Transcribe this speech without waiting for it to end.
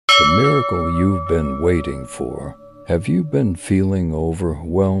the miracle you've been waiting for. Have you been feeling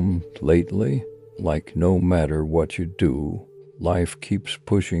overwhelmed lately? Like no matter what you do, life keeps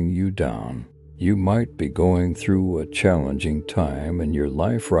pushing you down. You might be going through a challenging time in your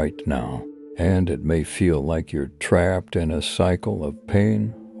life right now, and it may feel like you're trapped in a cycle of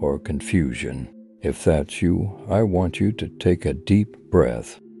pain or confusion. If that's you, I want you to take a deep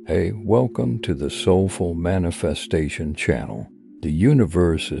breath. Hey, welcome to the Soulful Manifestation channel. The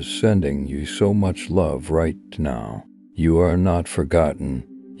universe is sending you so much love right now. You are not forgotten.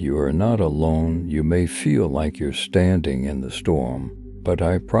 You are not alone. You may feel like you're standing in the storm, but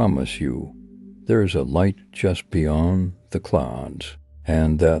I promise you, there's a light just beyond the clouds,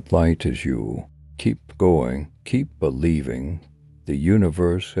 and that light is you. Keep going, keep believing. The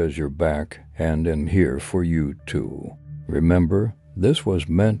universe has your back, and I'm here for you too. Remember, this was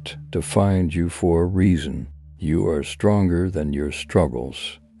meant to find you for a reason. You are stronger than your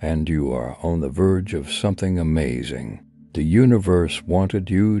struggles, and you are on the verge of something amazing. The universe wanted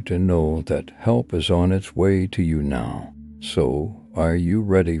you to know that help is on its way to you now. So, are you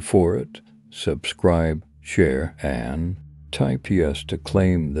ready for it? Subscribe, share, and type yes to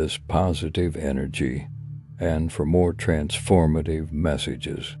claim this positive energy. And for more transformative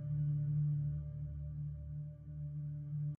messages,